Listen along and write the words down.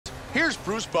Here's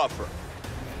Bruce Buffer.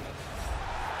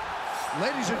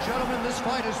 Ladies and gentlemen, this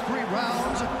fight is 3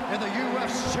 rounds in the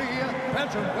UFC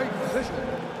bantamweight division.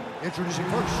 Introducing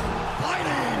first,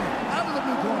 fighting out of the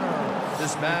blue corner.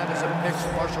 This man is a mixed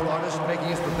martial artist making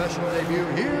his professional debut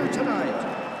here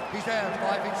tonight. He stands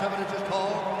 5 feet 7 inches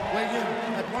tall, weighing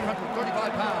in at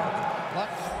 135 pounds.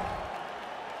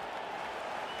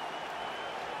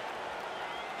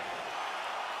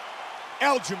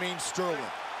 Aljamain Sterling,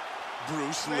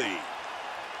 Bruce Lee.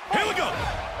 Here we go.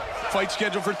 Fight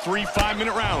scheduled for 3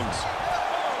 5-minute rounds.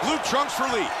 Blue trunks for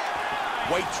Lee.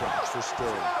 White trunks for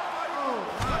Sterling.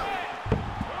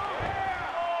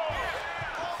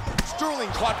 Sterling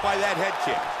caught by that head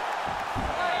kick.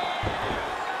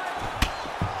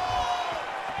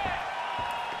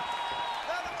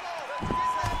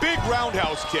 Big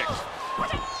roundhouse kick.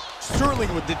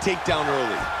 Sterling with the takedown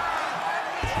early.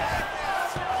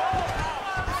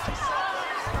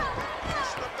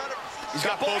 He's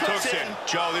got both hooks in.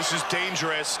 Joe, this is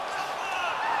dangerous.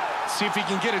 See if he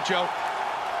can get it, Joe.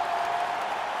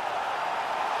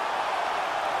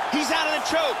 He's out of the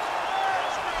choke.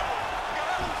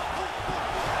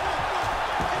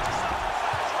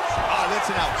 Oh, that's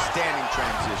an outstanding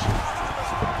transition.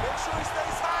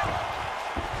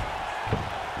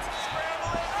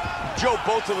 Joe,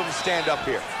 both of them stand up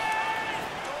here.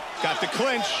 Got the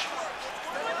clinch.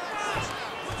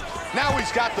 Now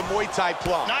he's got the Muay Thai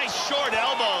plum. Nice short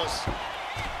elbows.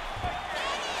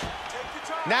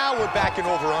 Now we're backing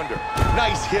over under.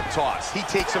 Nice hip toss. He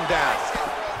takes him down.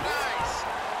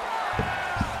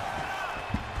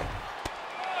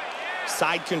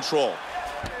 Side control.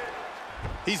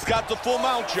 He's got the full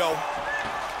mount, Joe.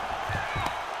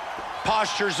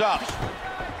 Postures up.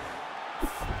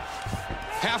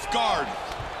 Half guard.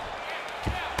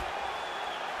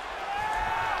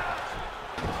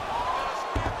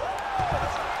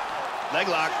 Leg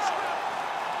lock.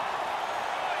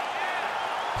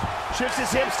 Shifts his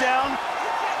hips down.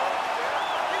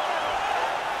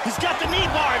 He's got the knee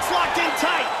bar. It's locked in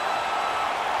tight.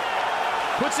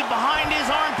 Puts it behind his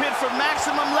armpit for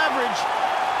maximum leverage.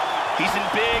 He's in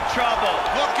big trouble.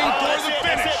 Looking for the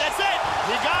finish. That's it.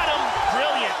 He got him.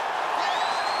 Brilliant.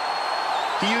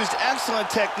 He used excellent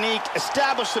technique,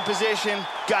 established the position,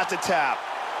 got the tap.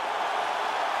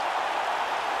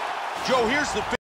 Joe, here's the